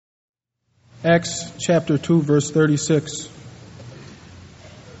Acts chapter 2, verse 36.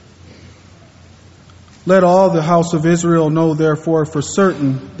 Let all the house of Israel know, therefore, for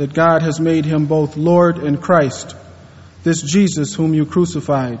certain that God has made him both Lord and Christ, this Jesus whom you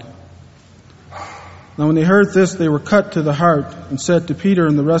crucified. Now when they heard this, they were cut to the heart and said to Peter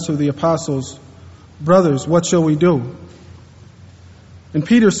and the rest of the apostles, Brothers, what shall we do? And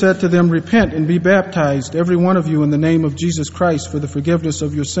Peter said to them, Repent and be baptized, every one of you, in the name of Jesus Christ for the forgiveness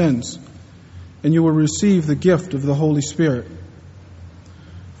of your sins, and you will receive the gift of the Holy Spirit.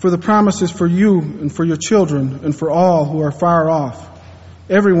 For the promise is for you and for your children and for all who are far off,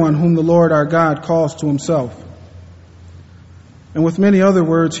 everyone whom the Lord our God calls to himself. And with many other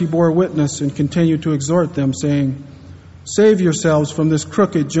words he bore witness and continued to exhort them, saying, Save yourselves from this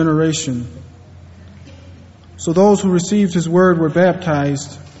crooked generation. So those who received his word were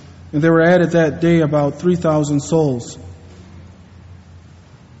baptized, and there were added that day about 3,000 souls.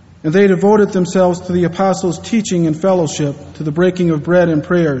 And they devoted themselves to the apostles' teaching and fellowship, to the breaking of bread and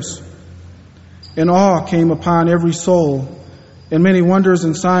prayers. And awe came upon every soul, and many wonders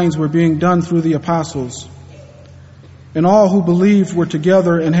and signs were being done through the apostles. And all who believed were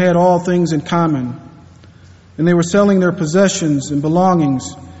together and had all things in common. And they were selling their possessions and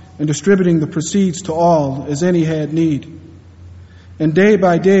belongings and distributing the proceeds to all as any had need. And day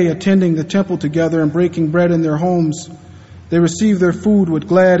by day, attending the temple together and breaking bread in their homes, they received their food with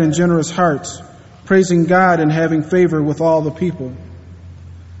glad and generous hearts, praising God and having favor with all the people.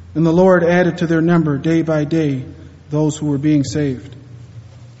 And the Lord added to their number day by day those who were being saved.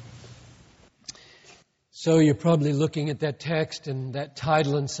 So you're probably looking at that text and that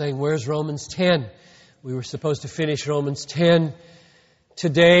title and saying, where's Romans 10? We were supposed to finish Romans 10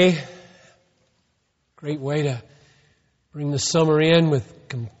 today. Great way to bring the summer in with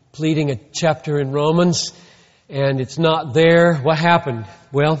completing a chapter in Romans. And it's not there. What happened?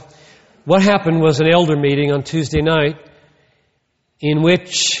 Well, what happened was an elder meeting on Tuesday night in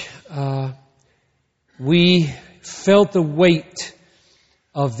which we felt the weight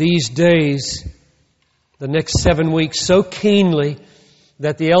of these days, the next 7 weeks, so keenly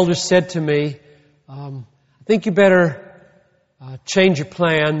that the elder said to me, I think you better change your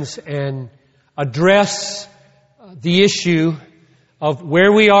plans and address the issue of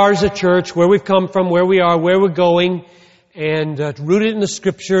where we are as a church, where we've come from, where we are, where we're going, and root it in the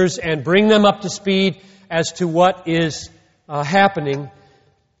Scriptures and bring them up to speed as to what is happening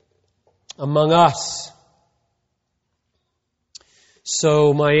among us.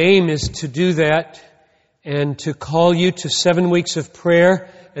 So my aim is to do that and to call you to 7 weeks of prayer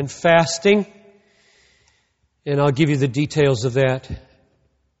and fasting. And I'll give you the details of that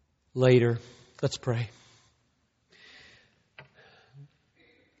later. Let's pray.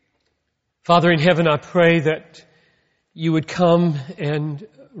 Father in heaven, I pray that you would come and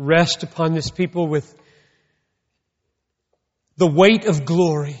rest upon this people with the weight of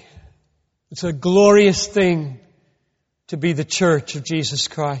glory. It's a glorious thing to be the church of Jesus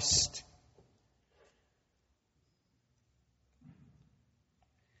Christ.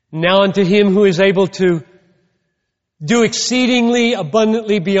 Now unto him who is able to do exceedingly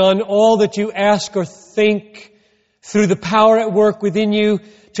abundantly beyond all that you ask or think through the power at work within you,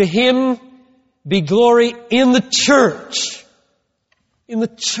 to him be glory in the church. In the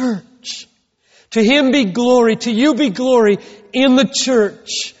church. To him be glory, to you be glory in the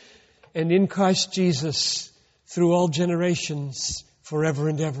church and in Christ Jesus through all generations, forever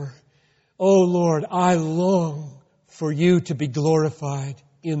and ever. Oh Lord, I long for you to be glorified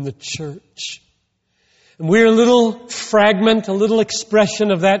in the church. And we're a little fragment, a little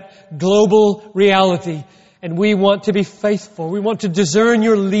expression of that global reality. And we want to be faithful. We want to discern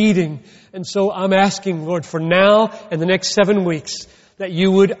your leading. And so I'm asking, Lord, for now and the next 7 weeks, that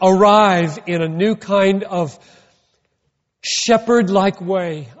you would arrive in a new kind of shepherd-like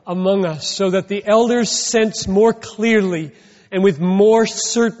way among us, so that the elders sense more clearly and with more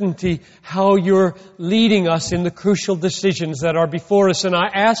certainty how you're leading us in the crucial decisions that are before us. And I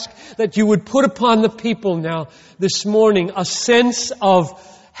ask that you would put upon the people now this morning a sense of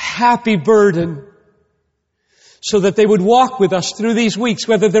happy burden, so that they would walk with us through these weeks,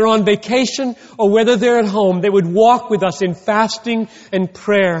 whether they're on vacation or whether they're at home. They would walk with us in fasting and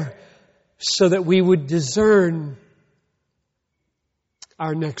prayer, so that we would discern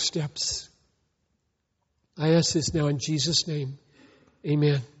our next steps. I ask this now in Jesus' name.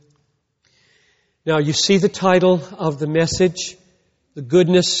 Amen. Now you see the title of the message, the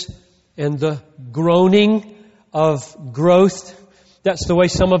goodness and the groaning of growth. That's the way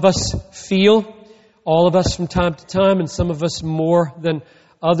some of us feel. All of us from time to time, and some of us more than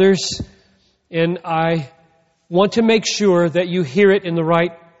others. And I want to make sure that you hear it in the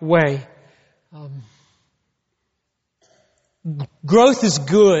right way. Growth is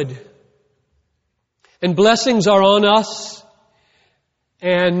good. And blessings are on us.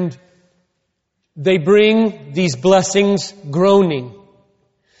 And they bring these blessings groaning.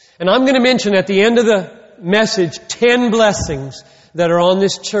 And I'm going to mention at the end of the message 10 blessings that are on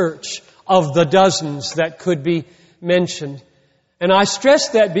this church of the dozens that could be mentioned. And I stress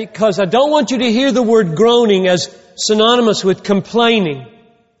that because I don't want you to hear the word groaning as synonymous with complaining.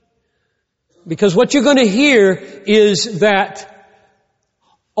 Because what you're going to hear is that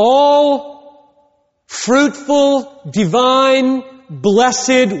all fruitful, divine,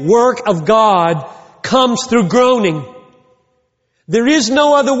 blessed work of God comes through groaning. There is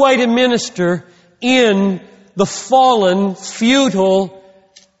no other way to minister in the fallen, futile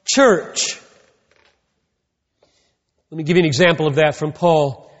church. Let me give you an example of that from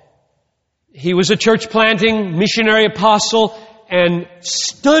Paul. He was a church planting missionary apostle and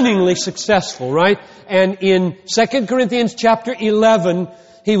stunningly successful, right? And in 2 Corinthians chapter 11,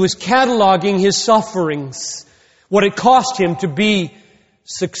 he was cataloging his sufferings, what it cost him to be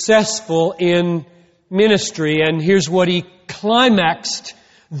successful in ministry. And here's what he climaxed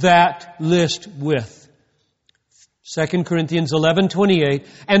that list with. 2 Corinthians 11:28,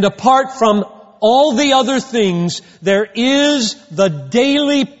 and apart from all the other things, there is the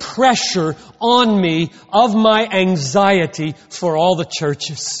daily pressure on me of my anxiety for all the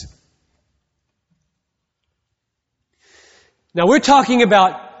churches. Now we're talking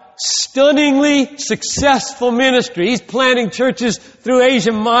about stunningly successful ministry. He's planting churches through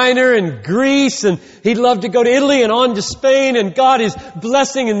Asia Minor and Greece, and he'd love to go to Italy and on to Spain, and God is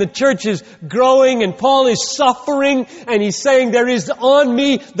blessing and the church is growing, and Paul is suffering, and he's saying there is on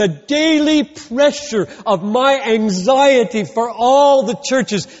me the daily pressure of my anxiety for all the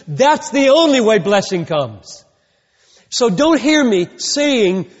churches. That's the only way blessing comes. So don't hear me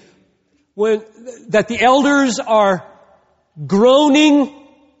saying that the elders are groaning,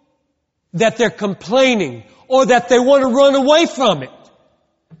 that they're complaining, or that they want to run away from it.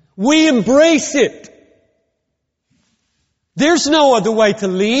 We embrace it. There's no other way to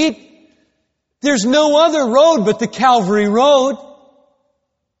lead. There's no other road but the Calvary Road.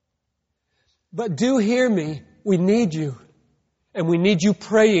 But do hear me, we need you. And we need you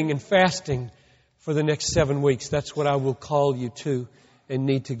praying and fasting for the next 7 weeks. That's what I will call you to, and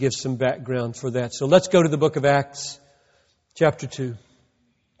need to give some background for that. So let's go to the book of Acts, chapter 2.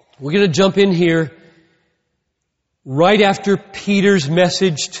 We're going to jump in here right after Peter's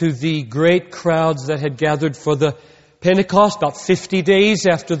message to the great crowds that had gathered for the Pentecost, about 50 days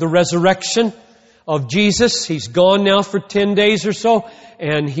after the resurrection of Jesus. He's gone now for 10 days or so,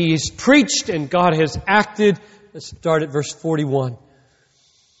 and he's preached, and God has acted. Let's start at verse 41.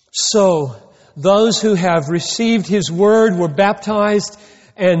 So, those who have received His word were baptized,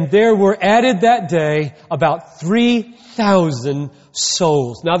 and there were added that day about 3,000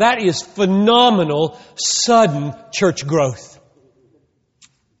 souls. Now that is phenomenal, sudden church growth.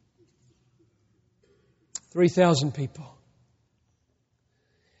 3,000 people.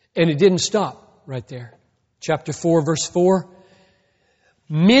 And it didn't stop right there. Chapter 4, verse 4.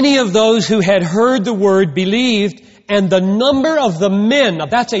 Many of those who had heard the word believed, and the number of the men, now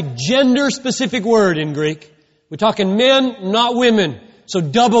that's a gender-specific word in Greek. We're talking men, not women. So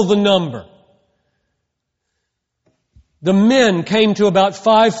double the number. The men came to about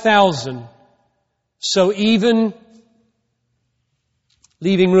 5,000. So even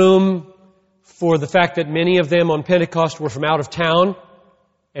leaving room for the fact that many of them on Pentecost were from out of town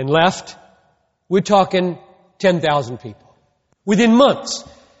and left, we're talking 10,000 people within months.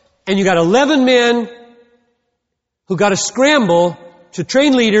 And you got 11 men who got to scramble to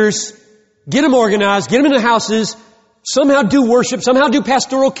train leaders, get them organized, get them in the houses, somehow do worship, somehow do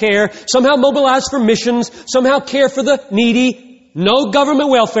pastoral care, somehow mobilize for missions, somehow care for the needy, no government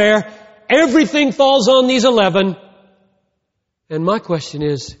welfare. Everything falls on these 11. And my question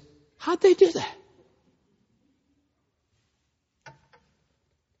is, how'd they do that?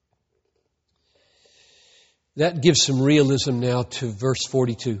 That gives some realism now to verse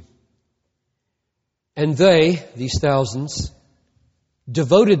 42. And they, these thousands,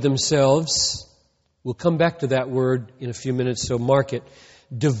 devoted themselves. We'll come back to that word in a few minutes, so mark it.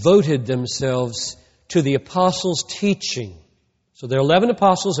 Devoted themselves to the apostles' teaching. So there are 11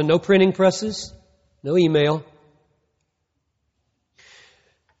 apostles and no printing presses, no email.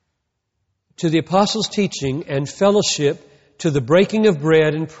 To the apostles' teaching and fellowship, to the breaking of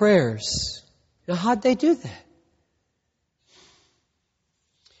bread and prayers. Now, how'd they do that?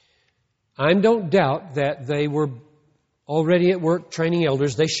 I don't doubt that they were already at work training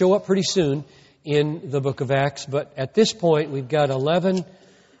elders. They show up pretty soon in the book of Acts. But at this point, we've got 11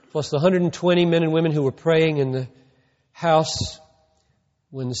 plus the 120 men and women who were praying in the house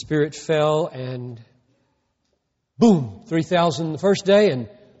when the Spirit fell, and boom, 3,000 the first day and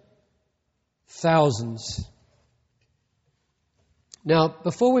thousands. Now,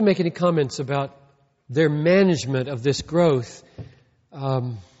 before we make any comments about their management of this growth,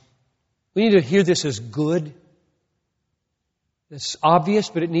 we need to hear this as good. It's obvious,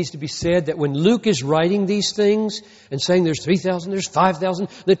 but it needs to be said that when Luke is writing these things and saying there's 3,000, there's 5,000,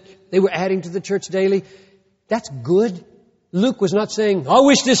 that they were adding to the church daily, that's good. Luke was not saying, I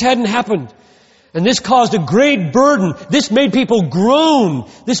wish this hadn't happened. And this caused a great burden. This made people groan.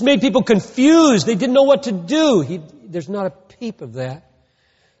 This made people confused. They didn't know what to do. There's not a peep of that.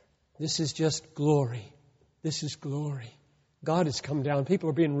 This is just glory. This is glory. God has come down. People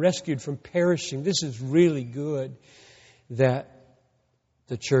are being rescued from perishing. This is really good that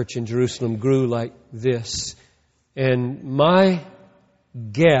the church in Jerusalem grew like this. And my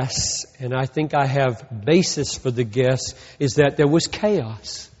guess, and I think I have basis for the guess, is that there was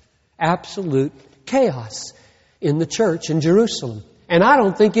chaos. Absolute chaos in the church in Jerusalem. And I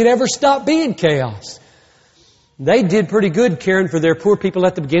don't think it ever stopped being chaos. They did pretty good caring for their poor people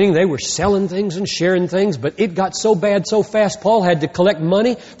at the beginning. They were selling things and sharing things, but it got so bad so fast, Paul had to collect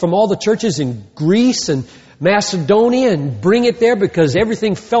money from all the churches in Greece and Macedonia and bring it there because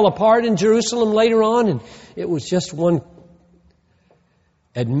everything fell apart in Jerusalem later on, and it was just one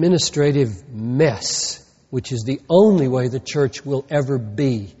administrative mess, which is the only way the church will ever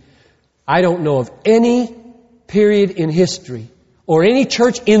be. I don't know of any period in history or any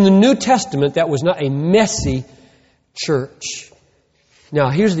church in the New Testament that was not a messy church. Now,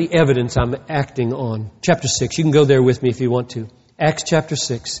 here's the evidence I'm acting on. Chapter 6. You can go there with me if you want to. Acts chapter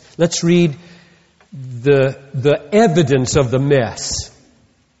 6. Let's read the evidence of the mess.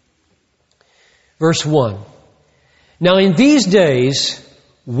 Verse 1. Now, in these days,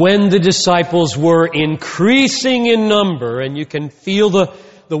 when the disciples were increasing in number, and you can feel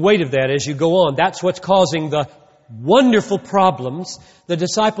the weight of that as you go on. That's what's causing the wonderful problems. The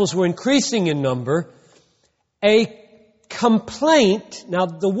disciples were increasing in number. A complaint, now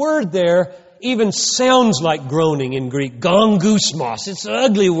the word there even sounds like groaning in Greek. Gongusmos. It's an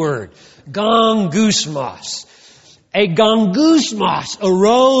ugly word. Gongusmos. A gongusmos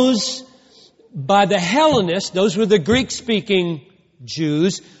arose by the Hellenists, those were the Greek-speaking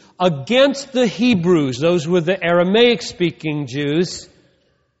Jews, against the Hebrews, those were the Aramaic-speaking Jews,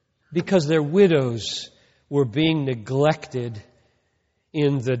 because their widows were being neglected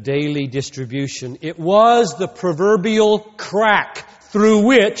in the daily distribution. It was the proverbial crack through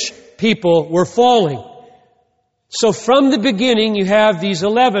which people were falling. So from the beginning, you have these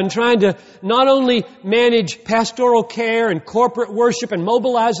 11 trying to not only manage pastoral care and corporate worship and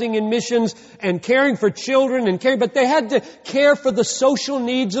mobilizing in missions and caring for children and caring, but they had to care for the social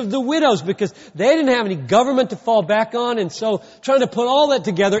needs of the widows because they didn't have any government to fall back on. And so trying to put all that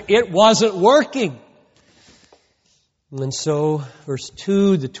together, it wasn't working. And so, verse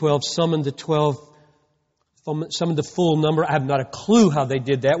 2, the 12 summoned the 12, summoned the full number. I have not a clue how they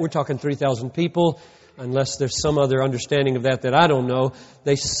did that. We're talking 3,000 people. Unless there's some other understanding of that I don't know.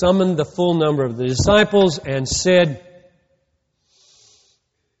 They summoned the full number of the disciples and said,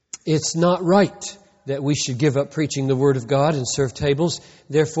 it's not right that we should give up preaching the Word of God and serve tables.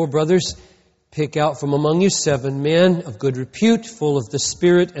 Therefore, brothers, pick out from among you 7 men of good repute, full of the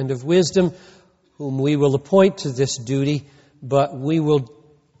Spirit and of wisdom, whom we will appoint to this duty, but we will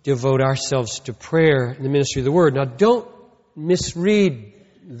devote ourselves to prayer and the ministry of the Word. Now, don't misread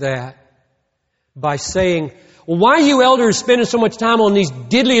that by saying, well, why are you elders spending so much time on these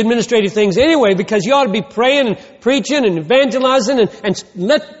diddly administrative things anyway? Because you ought to be praying and preaching and evangelizing and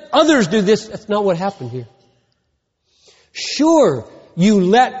let others do this. That's not what happened here. Sure, you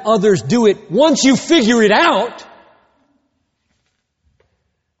let others do it once you figure it out.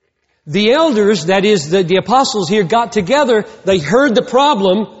 The elders, that is the apostles here, got together. They heard the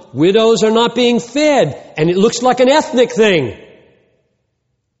problem. Widows are not being fed. And it looks like an ethnic thing.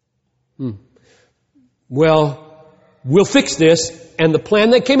 Well, we'll fix this. And the plan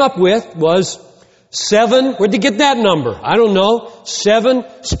they came up with was 7. Where'd they get that number? I don't know. 7.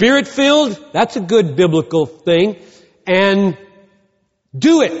 Spirit-filled. That's a good biblical thing. And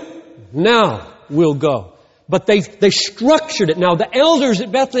do it. Now we'll go. But they structured it. Now the elders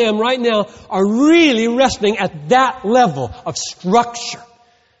at Bethlehem right now are really wrestling at that level of structure.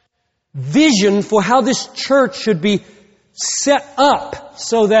 Vision for how this church should be set up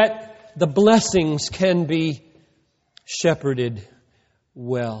so that the blessings can be shepherded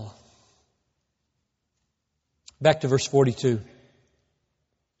well. Back to verse 42.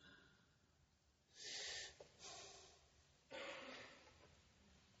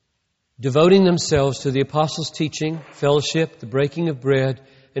 devoting themselves to the apostles' teaching, fellowship, the breaking of bread,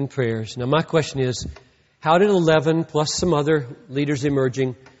 and prayers. Now my question is, how did 11 plus some other leaders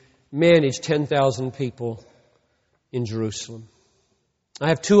emerging manage 10,000 people in Jerusalem? I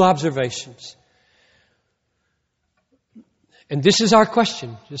have two observations. And this is our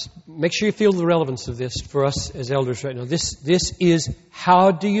question. Just make sure you feel the relevance of this for us as elders right now. This is,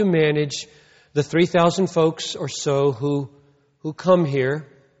 how do you manage the 3,000 folks or so who come here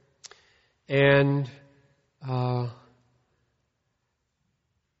and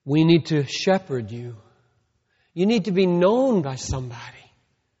we need to shepherd you. You need to be known by somebody,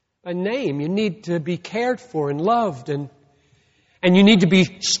 by name. You need to be cared for and loved, and you need to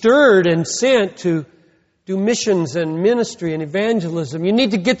be stirred and sent to do missions and ministry and evangelism. You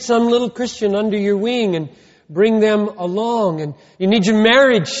need to get some little Christian under your wing and bring them along, and you need your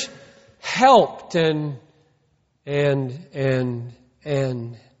marriage helped and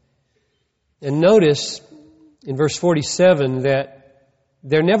notice in verse 47 that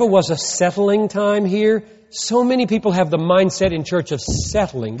there never was a settling time here. So many people have the mindset in church of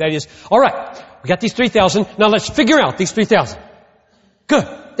settling. That is, all right, we got these 3,000. Now let's figure out these 3,000. Good.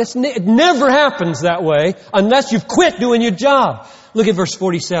 It never happens that way unless you've quit doing your job. Look at verse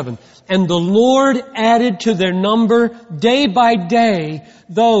 47. And the Lord added to their number day by day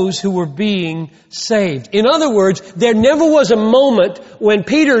those who were being saved. In other words, there never was a moment when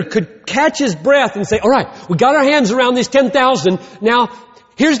Peter could catch his breath and say, all right, we got our hands around these 10,000. Now,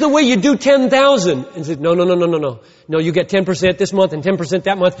 here's the way you do 10,000. And said, no. No, you get 10% this month and 10%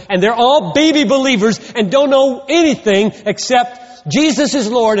 that month. And they're all baby believers and don't know anything except Jesus is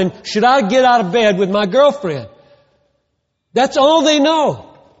Lord, and should I get out of bed with my girlfriend? That's all they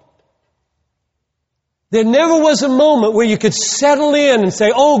know. There never was a moment where you could settle in and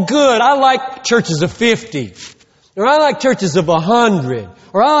say, oh good, I like churches of 50. Or I like churches of 100.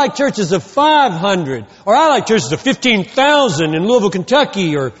 Or I like churches of 500. Or I like churches of 15,000 in Louisville,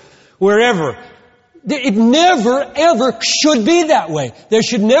 Kentucky, or wherever. It never, ever should be that way. There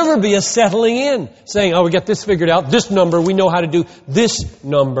should never be a settling in, saying, oh, we got this figured out, this number, we know how to do this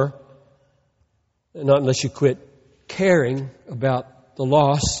number. Not unless you quit caring about the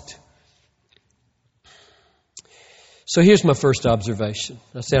lost. So here's my first observation.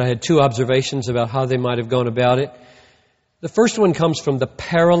 I said I had two observations about how they might have gone about it. The first one comes from the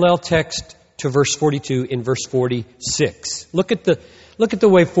parallel text to verse 42 in verse 46. Look at the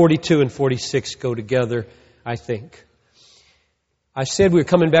way 42 and 46 go together, I think. I said we were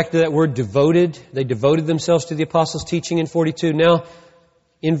coming back to that word devoted. They devoted themselves to the apostles' teaching in 42. Now,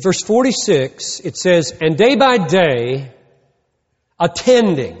 in verse 46, it says, and day by day,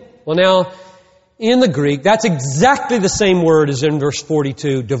 attending. Well, now, in the Greek, that's exactly the same word as in verse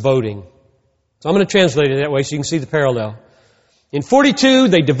 42, devoting. So I'm going to translate it that way so you can see the parallel. In 42,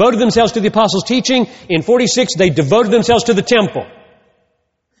 they devoted themselves to the apostles' teaching. In 46, they devoted themselves to the temple.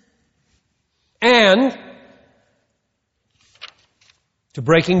 And to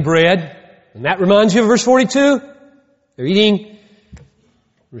breaking bread. And that reminds you of verse 42. They're eating,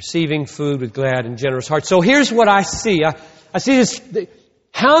 receiving food with glad and generous hearts. So here's what I see. I see this.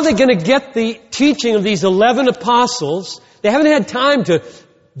 How are they going to get the teaching of these 11 apostles? They haven't had time to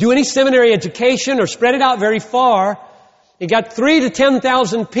do any seminary education or spread it out very far. They got 3,000 to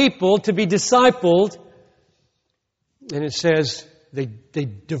 10,000 people to be discipled. And it says they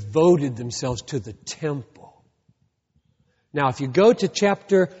devoted themselves to the temple. Now, if you go to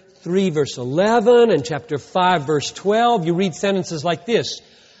chapter 3, verse 11 and chapter 5, verse 12, you read sentences like this.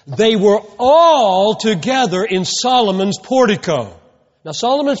 They were all together in Solomon's portico. Now,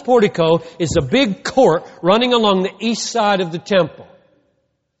 Solomon's portico is a big court running along the east side of the temple.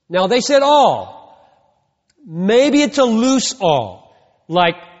 Now, they said all. Maybe it's a loose all.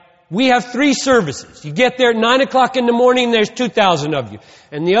 Like, we have 3 services. You get there at 9 o'clock in the morning, there's 2,000 of you.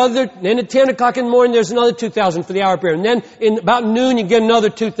 And then at 10 o'clock in the morning, there's another 2,000 for the hour prayer. And then in about noon, you get another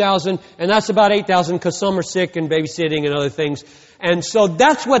 2,000. And that's about 8,000 because some are sick and babysitting and other things. And so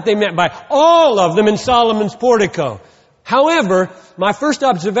that's what they meant by all of them in Solomon's portico. However, my first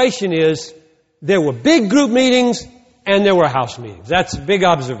observation is there were big group meetings and there were house meetings. That's a big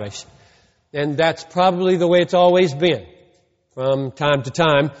observation. And that's probably the way it's always been from time to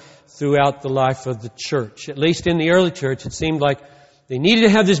time throughout the life of the church. At least in the early church, it seemed like they needed to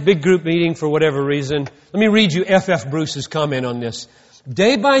have this big group meeting for whatever reason. Let me read you F.F. Bruce's comment on this.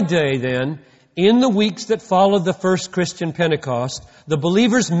 Day by day, then, in the weeks that followed the first Christian Pentecost, the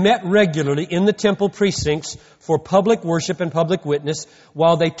believers met regularly in the temple precincts for public worship and public witness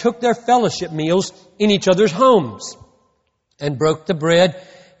while they took their fellowship meals in each other's homes and broke the bread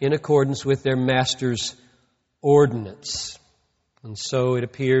in accordance with their master's ordinance. And so it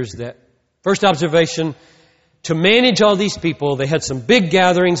appears that First observation, to manage all these people, they had some big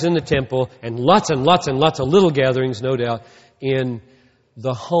gatherings in the temple and lots of little gatherings, no doubt, in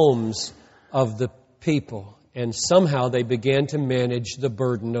the homes of the people. And somehow they began to manage the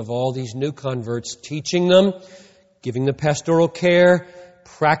burden of all these new converts, teaching them, giving them pastoral care,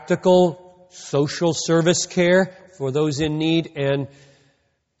 practical social service care for those in need. And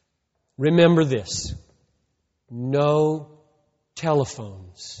remember this, no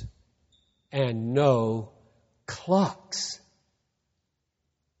telephones and no clocks.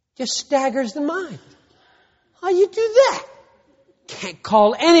 Just staggers the mind. How you do that? Can't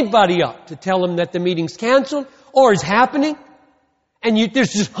call anybody up to tell them that the meeting's canceled or is happening. And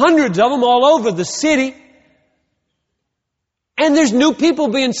there's just hundreds of them all over the city. And there's new people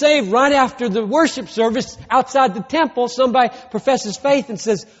being saved right after the worship service outside the temple. Somebody professes faith and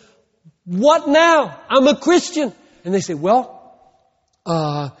says, "What now? I'm a Christian." And they say, "Well,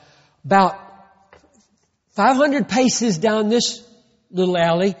 about 500 paces down this little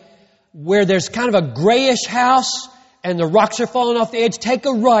alley where there's kind of a grayish house and the rocks are falling off the edge, take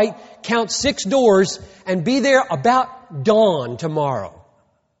a right, count 6 doors, and be there about dawn tomorrow."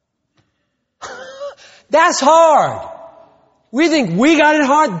 That's hard. We think we got it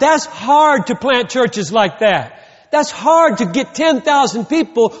hard. That's hard to plant churches like that. That's hard to get 10,000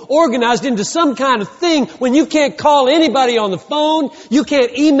 people organized into some kind of thing when you can't call anybody on the phone, you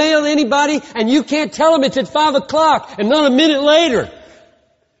can't email anybody, and you can't tell them it's at 5 o'clock and not a minute later.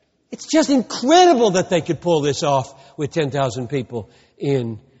 It's just incredible that they could pull this off with 10,000 people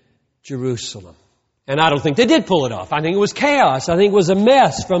in Jerusalem. And I don't think they did pull it off. I think it was chaos. I think it was a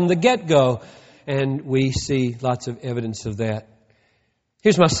mess from the get-go. And we see lots of evidence of that.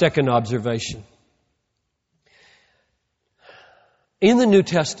 Here's my second observation. In the New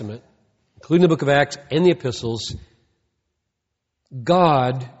Testament, including the book of Acts and the epistles,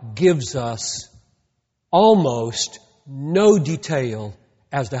 God gives us almost no detail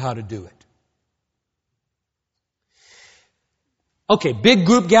as to how to do it. Okay, big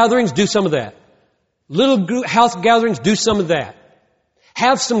group gatherings, do some of that. Little group house gatherings, do some of that.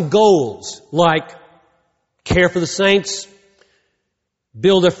 Have some goals like care for the saints,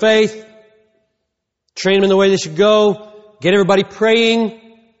 build their faith, train them in the way they should go, get everybody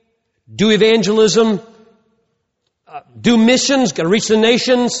praying, do evangelism, do missions, got to reach the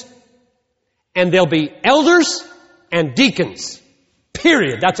nations, and there'll be elders and deacons.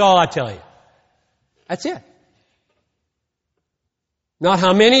 Period. That's all I tell you. That's it. Not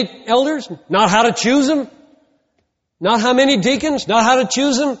how many elders, not how to choose them, not how many deacons, not how to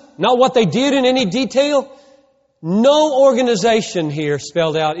choose them, not what they did in any detail. No organization here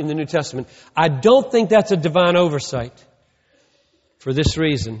spelled out in the New Testament. I don't think that's a divine oversight. For this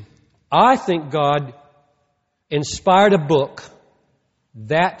reason, I think God inspired a book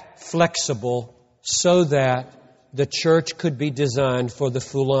that flexible so that the church could be designed for the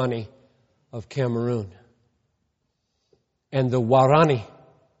Fulani of Cameroon and the Warani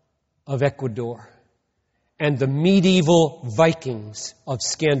of Ecuador and the medieval Vikings of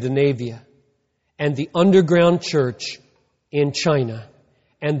Scandinavia and the underground church in China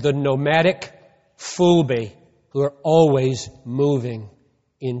and the nomadic Fulbe who are always moving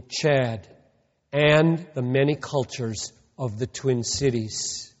in Chad and the many cultures of the Twin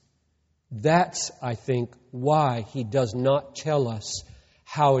Cities. That's, I think, why he does not tell us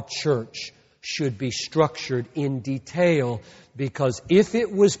how a church should be structured in detail, because if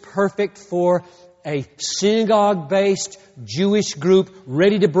it was perfect for a synagogue-based Jewish group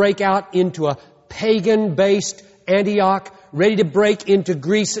ready to break out into a pagan-based Antioch, ready to break into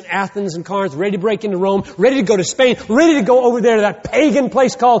Greece and Athens and Corinth, ready to break into Rome, ready to go to Spain, ready to go over there to that pagan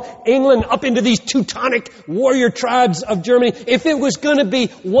place called England, up into these Teutonic warrior tribes of Germany. If it was going to be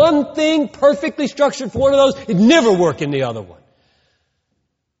one thing perfectly structured for one of those, it'd never work in the other one.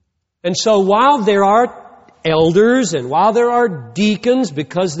 And so while there are elders and while there are deacons,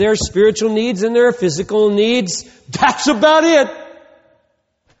 because there are spiritual needs and there are physical needs, that's about it.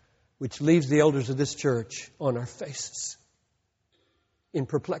 Which leaves the elders of this church on our faces in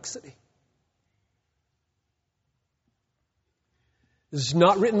perplexity. This is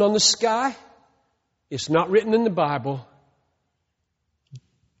not written on the sky. It's not written in the Bible.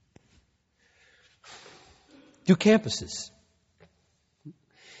 Do campuses.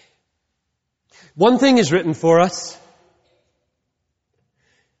 One thing is written for us.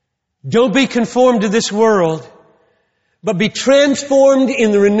 Don't be conformed to this world, but be transformed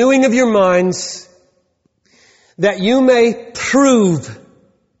in the renewing of your minds, that you may prove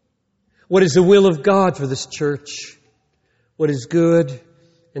what is the will of God for this church, what is good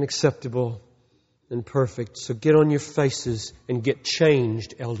and acceptable and perfect. So get on your faces and get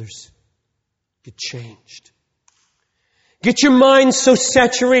changed, elders. get changed. Get your mind so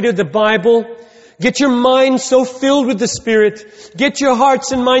saturated with the Bible. Get your mind so filled with the Spirit. Get your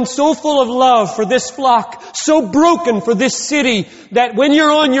hearts and minds so full of love for this flock, so broken for this city, that when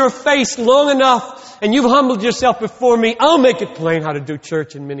you're on your face long enough and you've humbled yourself before me, I'll make it plain how to do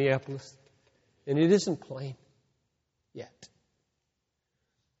church in Minneapolis. And it isn't plain yet.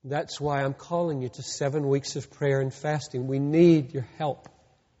 That's why I'm calling you to 7 weeks of prayer and fasting. We need your help.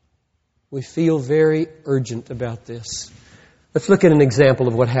 We feel very urgent about this. Let's look at an example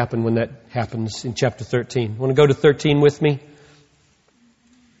of what happened when that happens in chapter 13. Want to go to 13 with me?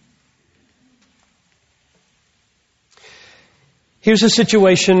 Here's a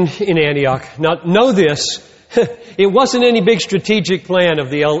situation in Antioch. Now, know this. It wasn't any big strategic plan of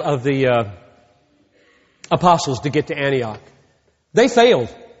the apostles to get to Antioch. They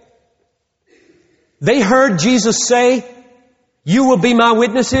failed. They heard Jesus say, "You will be my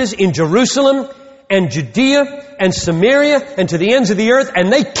witnesses in Jerusalem and Judea and Samaria and to the ends of the earth,"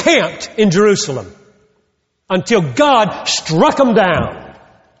 and they camped in Jerusalem until God struck them down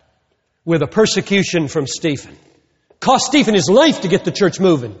with a persecution from Stephen. Cost Stephen his life to get the church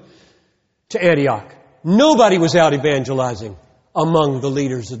moving to Antioch. Nobody was out evangelizing among the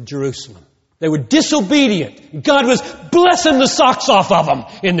leaders of Jerusalem. They were disobedient. God was blessing the socks off of them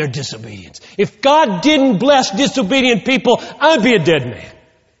in their disobedience. If God didn't bless disobedient people, I'd be a dead man.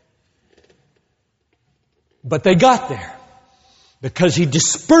 But they got there because He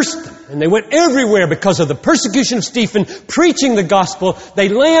dispersed them, and they went everywhere because of the persecution of Stephen, preaching the gospel. They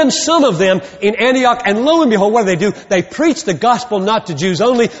land some of them in Antioch, and lo and behold, what do? They preach the gospel not to Jews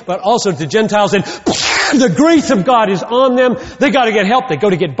only, but also to Gentiles, and the grace of God is on them. They got to get help. They go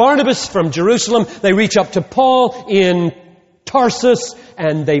to get Barnabas from Jerusalem. They reach up to Paul in Tarsus,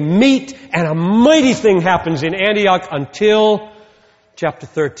 and they meet, and a mighty thing happens in Antioch until chapter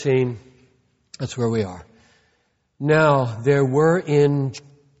 13. That's where we are. Now, there were in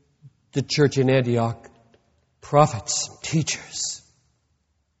the church in Antioch prophets, teachers.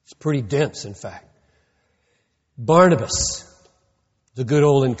 It's pretty dense, in fact. Barnabas, the good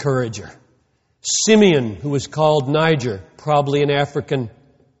old encourager. Simeon, who was called Niger, probably an African.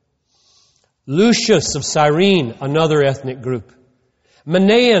 Lucius of Cyrene, another ethnic group.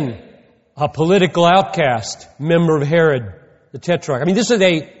 Manaen, a political outcast, member of Herod, the Tetrarch. I mean, this is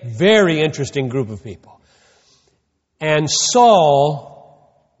a very interesting group of people. And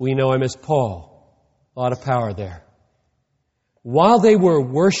Saul, we know him as Paul. A lot of power there. While they were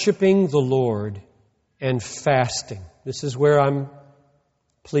worshiping the Lord and fasting, this is where I'm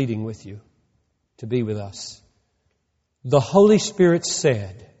pleading with you to be with us. The Holy Spirit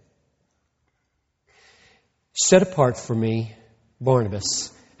said, "Set apart for me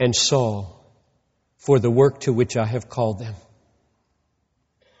Barnabas and Saul for the work to which I have called them."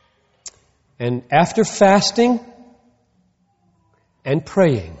 And after fasting and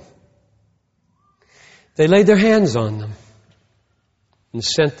praying, they laid their hands on them and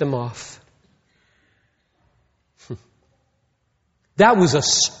sent them off. That was a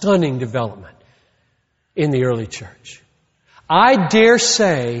stunning development in the early church. I dare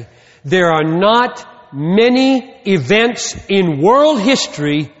say there are not many events in world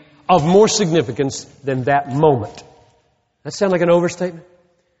history of more significance than that moment. That sound like an overstatement?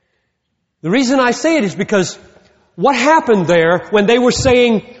 The reason I say it is because what happened there when they were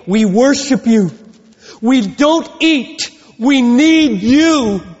saying, "We worship you. We don't eat. We need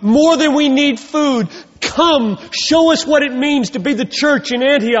you more than we need food. Come, show us what it means to be the church in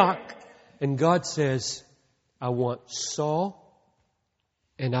Antioch." And God says, "I want Saul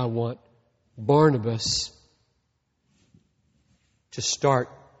and I want Barnabas to start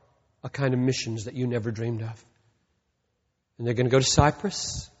a kind of missions that you never dreamed of." And they're going to go to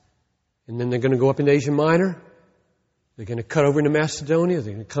Cyprus, and then they're going to go up into Asia Minor. They're going to cut over into Macedonia.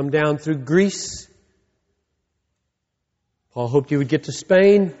 They're going to come down through Greece. Paul hoped you would get to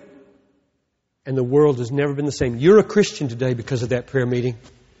Spain. And the world has never been the same. You're a Christian today because of that prayer meeting.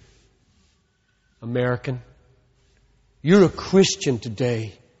 American. You're a Christian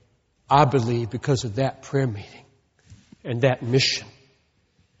today, I believe, because of that prayer meeting and that mission.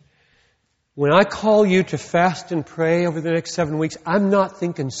 When I call you to fast and pray over the next 7 weeks, I'm not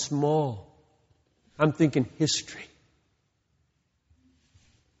thinking small. I'm thinking history.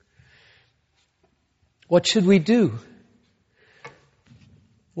 What should we do?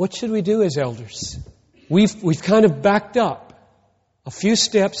 What should we do as elders? We've kind of backed up a few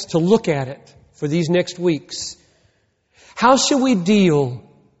steps to look at it for these next weeks. How should we deal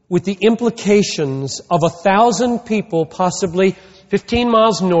with the implications of 1,000 people, possibly 15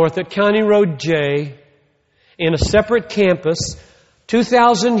 miles north at County Road J, in a separate campus,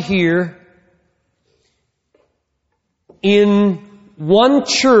 2,000 here, in one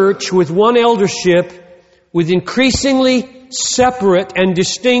church with one eldership with increasingly separate and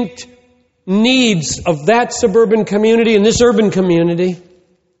distinct needs of that suburban community and this urban community,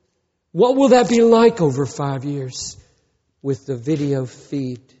 what will that be like over 5 years with the video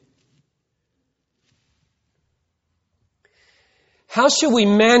feed? How should we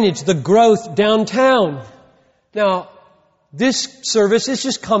manage the growth downtown? Now, this service is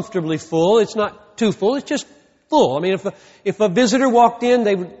just comfortably full. It's not too full. It's just full. I mean, if a visitor walked in,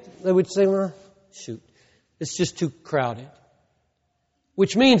 they would say, well, shoot, it's just too crowded.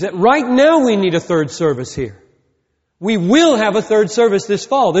 Which means that right now we need a third service here. We will have a third service this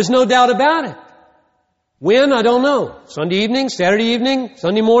fall. There's no doubt about it. When? I don't know. Sunday evening, Saturday evening,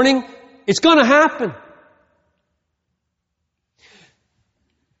 Sunday morning. It's going to happen.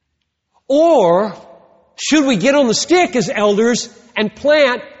 Or should we get on the stick as elders and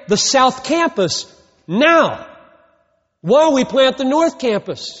plant the South Campus now, while we plant the North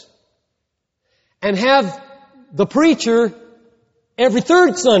Campus, and have the preacher every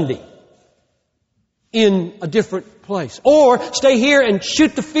third Sunday in a different place? Or stay here and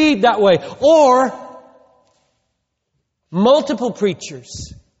shoot the feed that way. Or multiple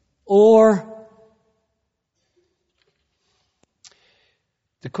preachers. Or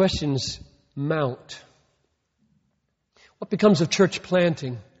the questions mount. What becomes of church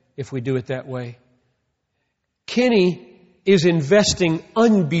planting if we do it that way? Kenny is investing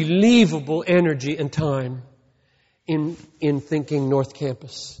unbelievable energy and time in thinking North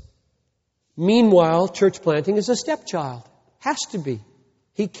Campus. Meanwhile, church planting is a stepchild. Has to be.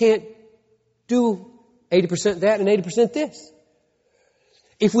 He can't do 80% that and 80% this.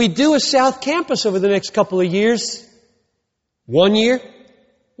 If we do a South Campus over the next couple of years, 1 year,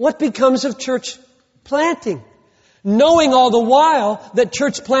 what becomes of church planting? Knowing all the while that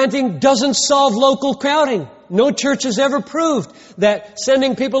church planting doesn't solve local crowding. No church has ever proved that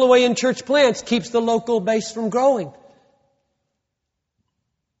sending people away in church plants keeps the local base from growing.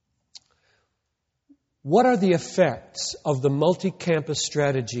 What are the effects of the multi-campus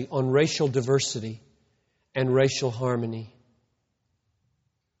strategy on racial diversity and racial harmony?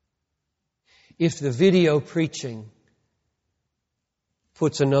 If the video preaching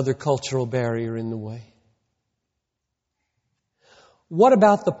puts another cultural barrier in the way? What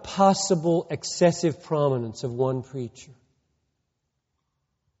about the possible excessive prominence of one preacher?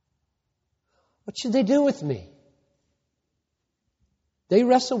 What should they do with me? They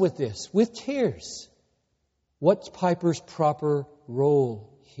wrestle with this, with tears. What's Piper's proper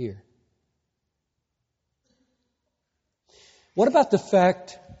role here? What about the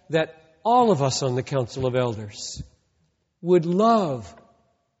fact that all of us on the Council of Elders would love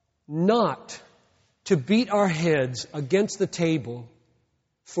not to beat our heads against the table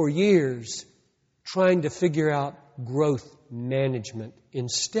for years trying to figure out growth management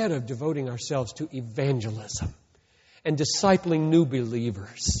instead of devoting ourselves to evangelism and discipling new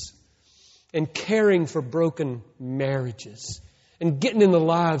believers and caring for broken marriages and getting in the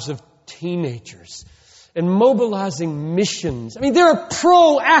lives of teenagers and mobilizing missions. I mean, there are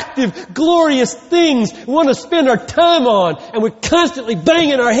proactive, glorious things we want to spend our time on, and we're constantly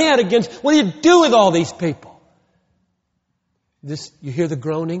banging our head against, what do you do with all these people? This, you hear the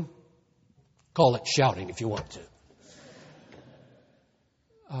groaning? Call it shouting if you want to.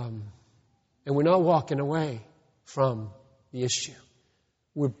 And we're not walking away from the issue.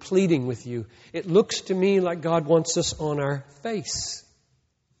 We're pleading with you. It looks to me like God wants us on our face.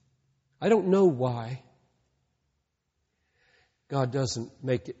 I don't know why. God doesn't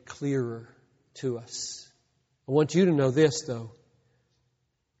make it clearer to us. I want you to know this, though.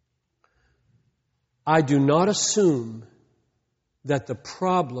 I do not assume that the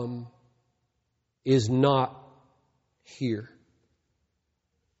problem is not here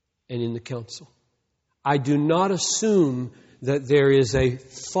and in the council. I do not assume that there is a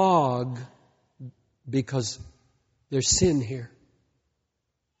fog because there's sin here.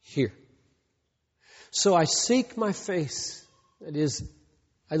 Here. So I seek my face. That is,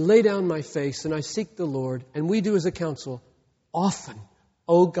 I lay down my face and I seek the Lord, and we do as a council often.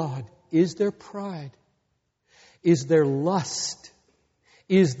 Oh God, is there pride? Is there lust?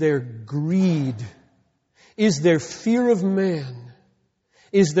 Is there greed? Is there fear of man?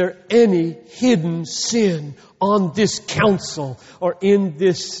 Is there any hidden sin on this council or in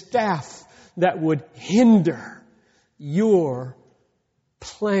this staff that would hinder your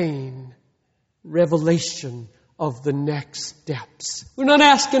plain revelation of the next steps? We're not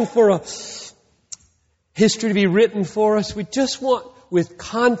asking for a history to be written for us. We just want, with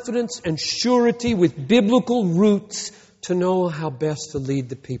confidence and surety, with biblical roots, to know how best to lead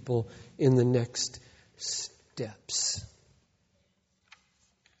the people in the next steps.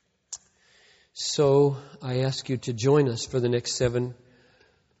 So I ask you to join us for the next 7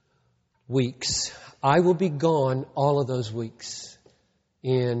 weeks. I will be gone all of those weeks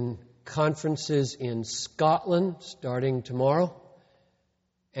in conferences in Scotland starting tomorrow,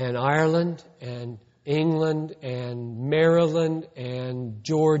 and Ireland, and England, and Maryland, and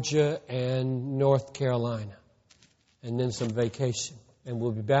Georgia, and North Carolina. And then some vacation. And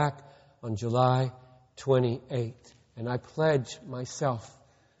we'll be back on July 28th. And I pledge myself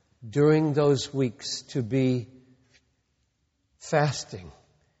during those weeks to be fasting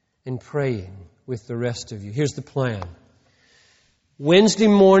and praying with the rest of you. Here's the plan. Wednesday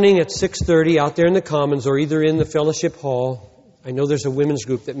morning at 6:30 out there in the Commons or either in the fellowship hall. I know there's a women's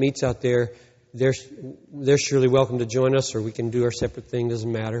group that meets out there. They're surely welcome to join us, or we can do our separate thing,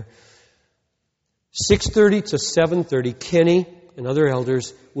 doesn't matter. 6:30 to 7:30, Kenny and other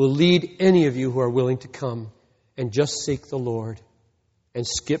elders will lead any of you who are willing to come and just seek the Lord and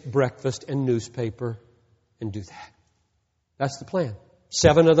skip breakfast and newspaper and do that. That's the plan.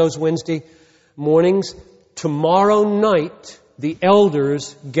 7 of those Wednesday mornings. Tomorrow night, the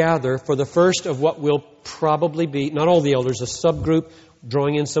elders gather for the first of what will probably be, not all the elders, a subgroup,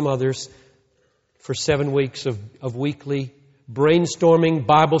 drawing in some others, for 7 weeks of weekly brainstorming,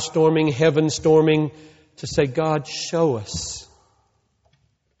 Bible storming, heaven storming, to say, God, show us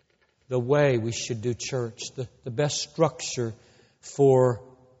the way we should do church, the best structure for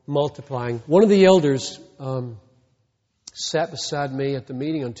multiplying. One of the elders sat beside me at the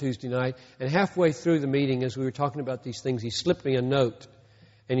meeting on Tuesday night, and halfway through the meeting, as we were talking about these things, he slipped me a note,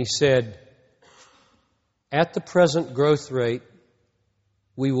 and he said, at the present growth rate,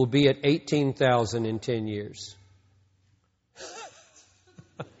 we will be at 18,000 in 10 years.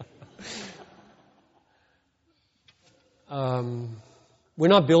 We're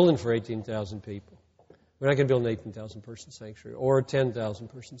not building for 18,000 people. We're not going to build an 18,000 person sanctuary or a 10,000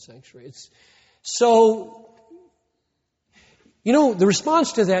 person sanctuary. The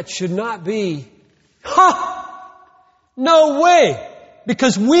response to that should not be, no way,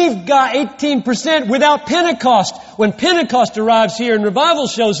 because we've got 18% without Pentecost. When Pentecost arrives here and revival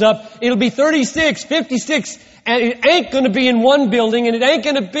shows up, it'll be 36, 56, and it ain't going to be in one building, and it ain't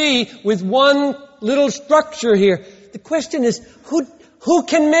going to be with one little structure here. The question is, who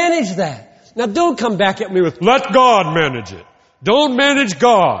can manage that? Now, don't come back at me with, let God manage it. Don't manage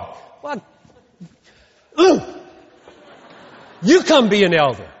God. What? You come be an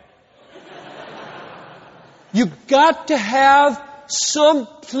elder. You've got to have some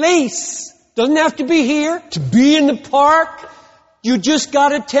place. Doesn't have to be here, to be in the park. You just got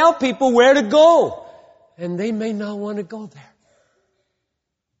to tell people where to go. And they may not want to go there.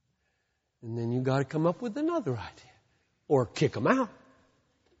 And then you got to come up with another idea. Or kick them out.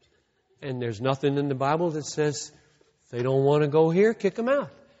 And there's nothing in the Bible that says if they don't want to go here, kick them out.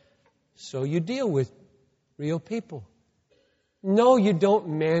 So you deal with real people. No, you don't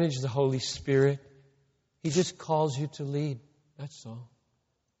manage the Holy Spirit. He just calls you to lead. That's all.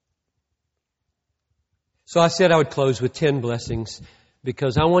 So I said I would close with 10 blessings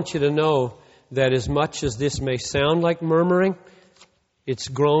because I want you to know that as much as this may sound like murmuring, it's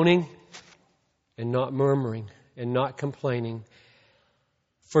groaning and not murmuring and not complaining.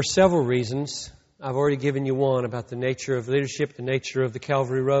 For several reasons. I've already given you one about the nature of leadership, the nature of the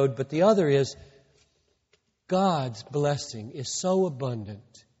Calvary Road, but the other is God's blessing is so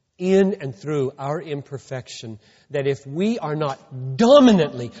abundant in and through our imperfection that if we are not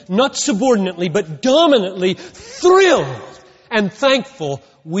dominantly, not subordinately, but dominantly thrilled and thankful,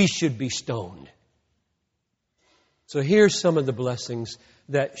 we should be stoned. So here's some of the blessings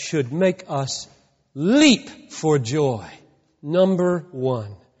that should make us leap for joy. Number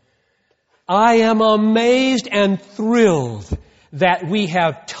 1, I am amazed and thrilled that we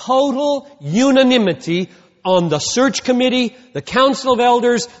have total unanimity on the search committee, the council of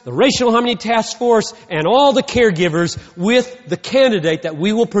elders, the racial harmony task force, and all the caregivers with the candidate that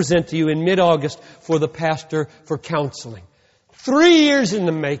we will present to you in mid-August for the pastor for counseling. 3 years in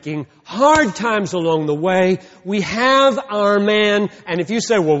the making, hard times along the way. We have our man, and if you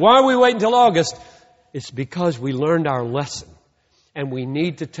say, well, why are we waiting until August? It's because we learned our lesson. And we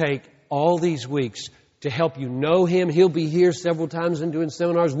need to take all these weeks to help you know Him. He'll be here several times and doing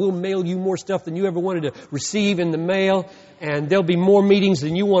seminars. We'll mail you more stuff than you ever wanted to receive in the mail. And there'll be more meetings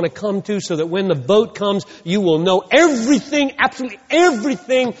than you want to come to so that when the vote comes, you will know everything, absolutely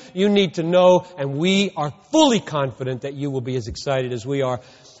everything you need to know. And we are fully confident that you will be as excited as we are.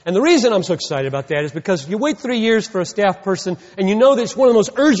 And the reason I'm so excited about that is because if you wait 3 years for a staff person and you know that it's one of the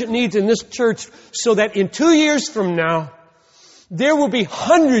most urgent needs in this church so that in 2 years from now, there will be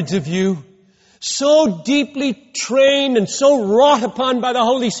hundreds of you so deeply trained and so wrought upon by the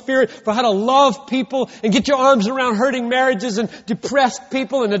Holy Spirit for how to love people and get your arms around hurting marriages and depressed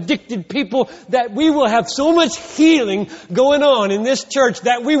people and addicted people, that we will have so much healing going on in this church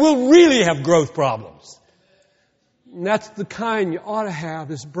that we will really have growth problems. And that's the kind you ought to have,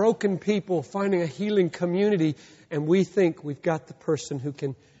 is broken people finding a healing community, and we think we've got the person who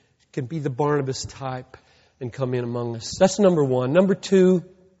can be the Barnabas type and come in among us. That's number one. Number two,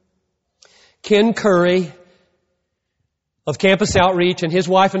 Ken Curry of Campus Outreach and his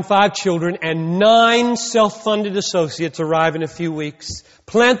wife and 5 children and 9 self-funded associates arrive in a few weeks,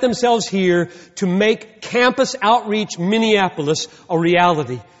 plant themselves here to make Campus Outreach Minneapolis a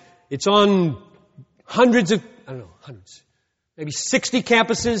reality. It's on maybe 60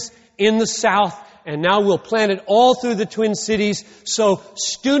 campuses in the South, and now we'll plant it all through the Twin Cities. So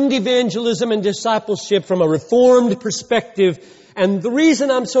student evangelism and discipleship from a Reformed perspective. And the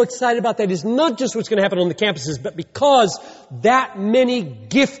reason I'm so excited about that is not just what's going to happen on the campuses, but because that many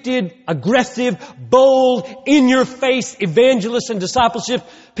gifted, aggressive, bold, in-your-face evangelists and discipleship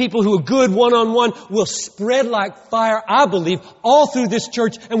people who are good one-on-one will spread like fire, I believe, all through this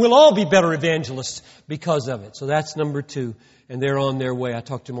church, and we'll all be better evangelists because of it. So that's number 2. And they're on their way. I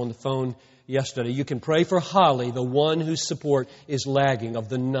talked to them on the phone yesterday. You can pray for Holly, the one whose support is lagging of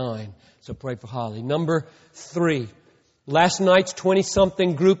the 9. So pray for Holly. Number 3. Last night's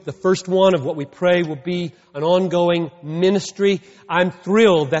 20-something group, the first one of what we pray will be an ongoing ministry. I'm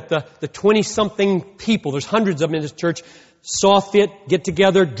thrilled that the 20-something people, there's hundreds of them in this church, saw fit, get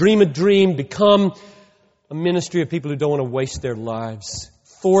together, dream a dream, become a ministry of people who don't want to waste their lives.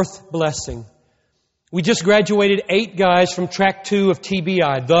 4th blessing. We just graduated 8 guys from Track 2 of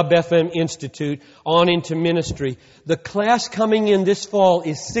TBI, the Bethlehem Institute, on into ministry. The class coming in this fall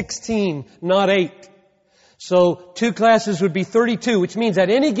is 16, not 8. So 2 classes would be 32, which means at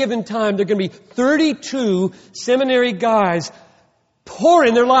any given time there are going to be 32 seminary guys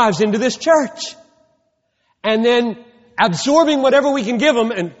pouring their lives into this church. And then absorbing whatever we can give them,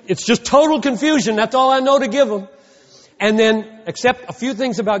 and it's just total confusion. That's all I know to give them. And then, except a few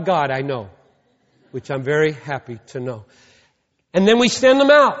things about God I know, which I'm very happy to know. And then we send them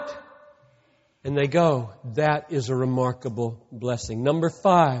out. And they go. That is a remarkable blessing. Number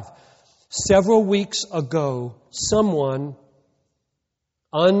 5. Several weeks ago, someone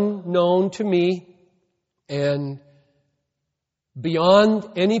unknown to me and beyond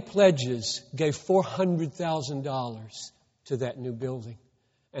any pledges gave $400,000 to that new building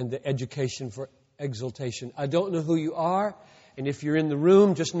and the Education for Exaltation. I don't know who you are, and if you're in the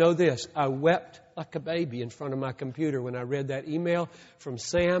room, just know this. I wept like a baby in front of my computer when I read that email from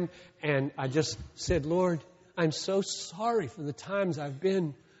Sam, and I just said, Lord, I'm so sorry for the times I've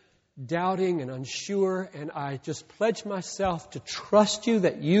been doubting and unsure, and I just pledge myself to trust you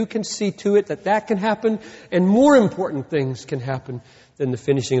that you can see to it that can happen, and more important things can happen than the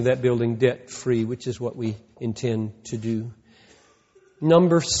finishing of that building debt-free, which is what we intend to do.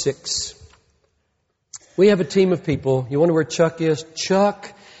 Number 6. We have a team of people. You wonder where Chuck is?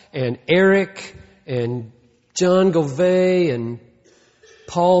 Chuck and Eric and John Govey and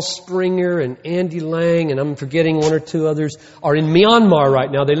Paul Springer and Andy Lang, and I'm forgetting 1 or 2 others, are in Myanmar right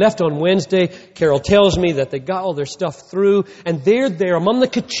now. They left on Wednesday. Carol tells me that they got all their stuff through, and they're there among the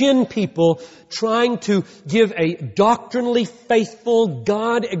Kachin people trying to give a doctrinally faithful,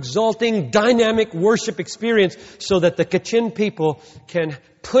 God-exalting, dynamic worship experience so that the Kachin people can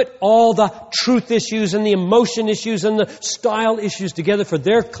put all the truth issues and the emotion issues and the style issues together for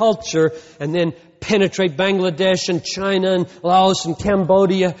their culture, and then penetrate Bangladesh and China and Laos and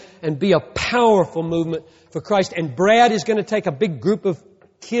Cambodia and be a powerful movement for Christ. And Brad is going to take a big group of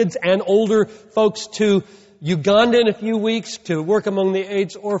kids and older folks to Uganda in a few weeks to work among the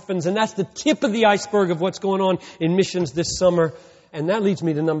AIDS orphans. And that's the tip of the iceberg of what's going on in missions this summer. And that leads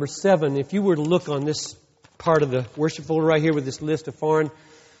me to number 7. If you were to look on this part of the worship folder right here with this list of foreign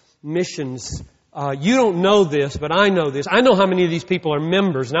missions, you don't know this, but I know this. I know how many of these people are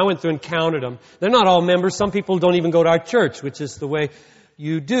members, and I went through and counted them. They're not all members. Some people don't even go to our church, which is the way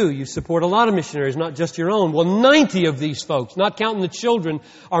you do. You support a lot of missionaries, not just your own. Well, 90 of these folks, not counting the children,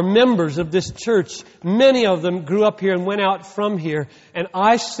 are members of this church. Many of them grew up here and went out from here, and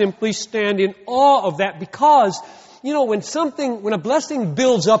I simply stand in awe of that because, you know, when a blessing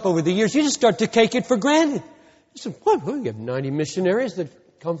builds up over the years, you just start to take it for granted. You say, what? We have 90 missionaries that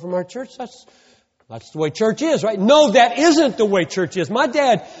come from our church? That's the way church is, right? No, that isn't the way church is. My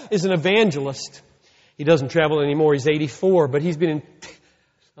dad is an evangelist. He doesn't travel anymore. He's 84, but he's been in,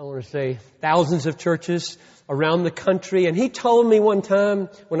 I want to say, thousands of churches around the country. And he told me one time,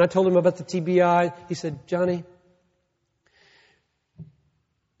 when I told him about the TBI, he said, Johnny,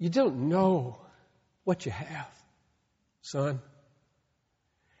 you don't know what you have, son.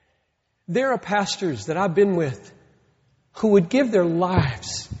 There are pastors that I've been with who would give their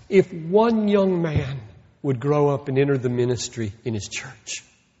lives if one young man would grow up and enter the ministry in his church.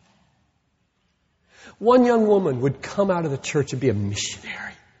 One young woman would come out of the church and be a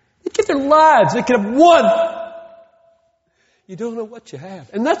missionary. They'd give their lives. They could have one. You don't know what you have.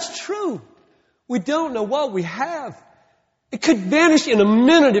 And that's true. We don't know what we have. It could vanish in a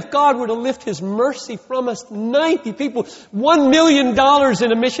minute if God were to lift His mercy from us. 90 people, $1 million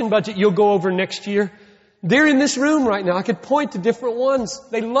in a mission budget you'll go over next year. They're in this room right now. I could point to different ones.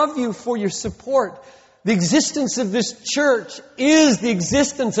 They love you for your support. The existence of this church is the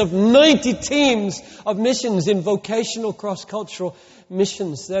existence of 90 teams of missions in vocational cross-cultural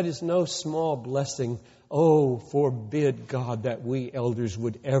missions. That is no small blessing. Oh, forbid, God, that we elders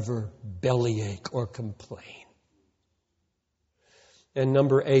would ever bellyache or complain. And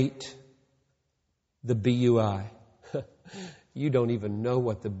number 8, the BUI. You don't even know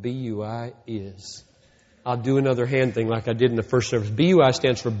what the BUI is. I'll do another hand thing like I did in the first service. BUI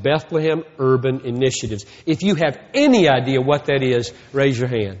stands for Bethlehem Urban Initiatives. If you have any idea what that is, raise your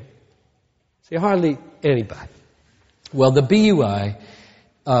hand. See, hardly anybody. Well, the BUI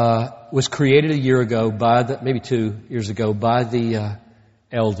was created a year ago maybe 2 years ago, by the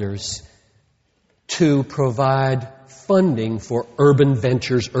elders to provide funding for urban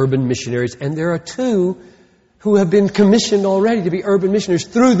ventures, urban missionaries. And there are 2 who have been commissioned already to be urban missionaries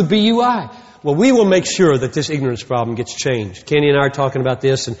through the BUI. Well, we will make sure that this ignorance problem gets changed. Kenny and I are talking about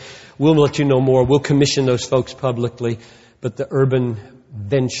this, and we'll let you know more. We'll commission those folks publicly. But the urban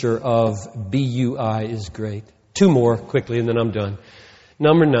venture of BUI is great. 2 more quickly, and then I'm done.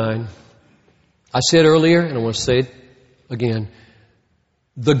 Number 9. I said earlier, and I want to say it again,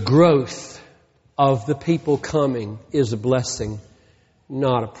 the growth of the people coming is a blessing,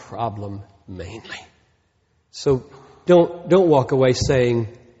 not a problem mainly. So don't walk away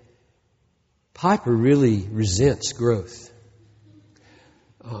saying, Piper really resents growth.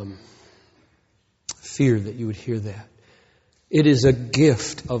 Fear that you would hear that. It is a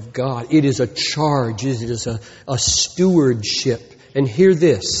gift of God. It is a charge. It is a stewardship. And hear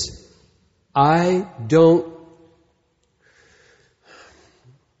this. I don't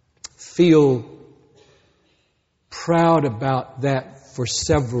feel proud about that for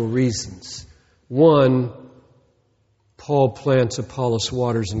several reasons. One, Paul plants, Apollos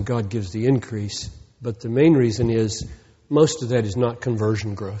waters, and God gives the increase. But the main reason is most of that is not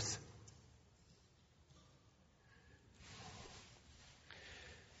conversion growth.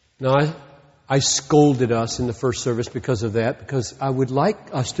 Now, I scolded us in the first service because of that, because I would like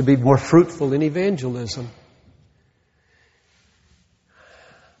us to be more fruitful in evangelism.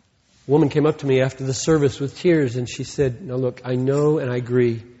 A woman came up to me after the service with tears, and she said, "Now look, I know and I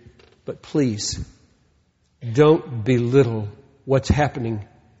agree, but please, don't belittle what's happening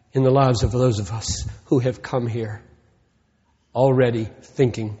in the lives of those of us who have come here already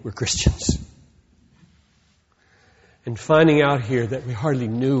thinking we're Christians. And finding out here that we hardly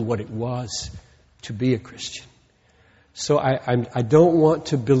knew what it was to be a Christian. So I don't want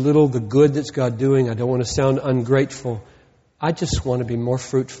to belittle the good that's God doing. I don't want to sound ungrateful. I just want to be more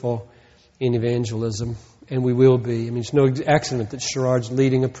fruitful in evangelism. And we will be. I mean, it's no accident that Sherrod's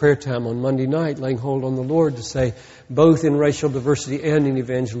leading a prayer time on Monday night, laying hold on the Lord to say, both in racial diversity and in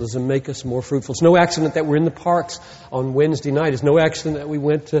evangelism, make us more fruitful. It's no accident that we're in the parks on Wednesday night. It's no accident that we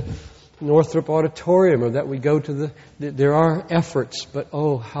went to Northrop Auditorium or that we go to there are efforts, but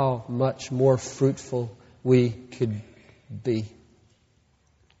oh, how much more fruitful we could be.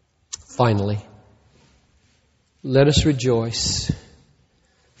 Finally, let us rejoice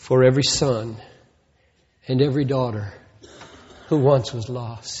for every son and every daughter who once was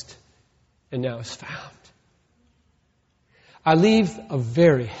lost and now is found. I leave a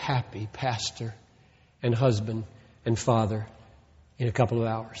very happy pastor and husband and father in a couple of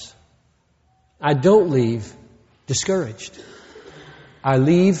hours. I don't leave discouraged. I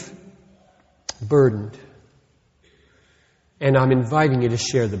leave burdened. And I'm inviting you to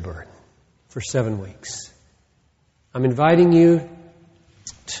share the burden for 7 weeks. I'm inviting you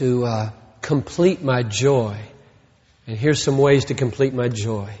to complete my joy. And here's some ways to complete my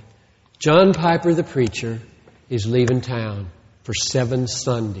joy. John Piper, the preacher, is leaving town for 7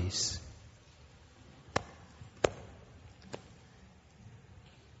 Sundays.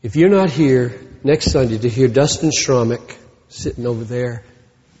 If you're not here next Sunday to hear Dustin Schromick sitting over there,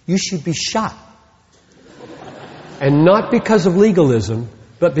 you should be shot. And not because of legalism,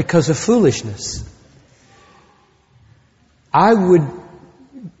 but because of foolishness. I would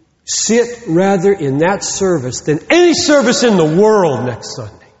sit rather in that service than any service in the world next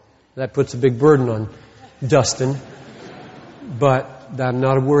Sunday. That puts a big burden on Dustin. But I'm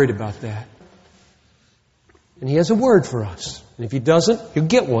not worried about that. And he has a word for us. And if he doesn't, he'll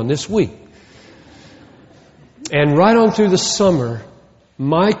get one this week. And right on through the summer,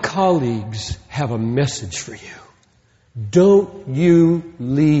 my colleagues have a message for you. Don't you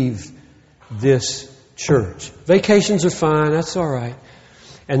leave this church. Vacations are fine, that's all right.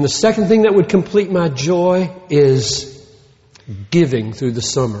 And the second thing that would complete my joy is giving through the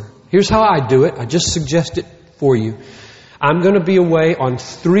summer. Here's how I do it. I just suggest it for you. I'm going to be away on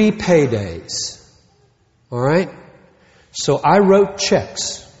 3 paydays. All right? So I wrote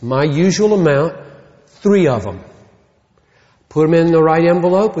checks, my usual amount, 3 of them. Put them in the right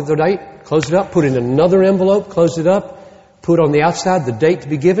envelope with the date, close it up, put in another envelope, close it up, put on the outside the date to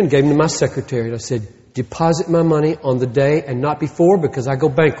be given, gave them to my secretary. And I said, deposit my money on the day and not before, because I go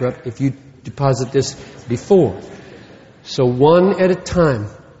bankrupt if you deposit this before. So one at a time,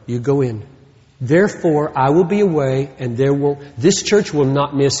 you go in. Therefore, I will be away, and this church will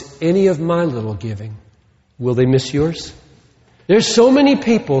not miss any of my little giving. Will they miss yours? There's so many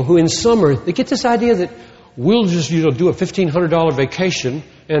people who in summer, they get this idea that we'll just do a $1,500 vacation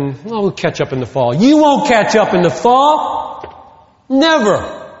and we'll catch up in the fall. You won't catch up in the fall.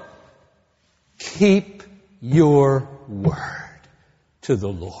 Never. Keep your word to the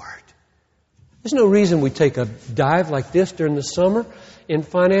Lord. There's no reason we take a dive like this during the summer in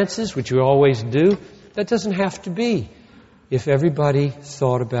finances, which we always do. That doesn't have to be. If everybody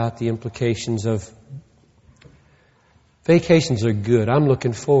thought about the implications of vacations are good. I'm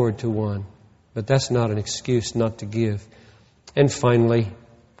looking forward to one. But that's not an excuse not to give. And finally,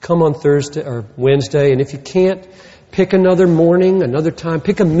 come on Thursday or Wednesday, and if you can't, pick another morning, another time.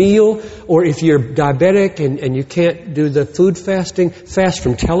 Pick a meal, or if you're diabetic and you can't do the food fasting, fast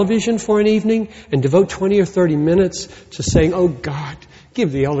from television for an evening and devote 20 or 30 minutes to saying, oh God,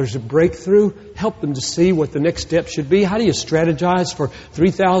 give the elders a breakthrough. Help them to see what the next step should be. How do you strategize for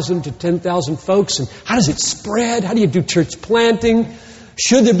 3,000 to 10,000 folks? And how does it spread? How do you do church planting?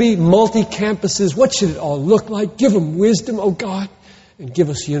 Should there be multi-campuses? What should it all look like? Give them wisdom, oh God, and give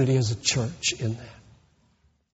us unity as a church in that.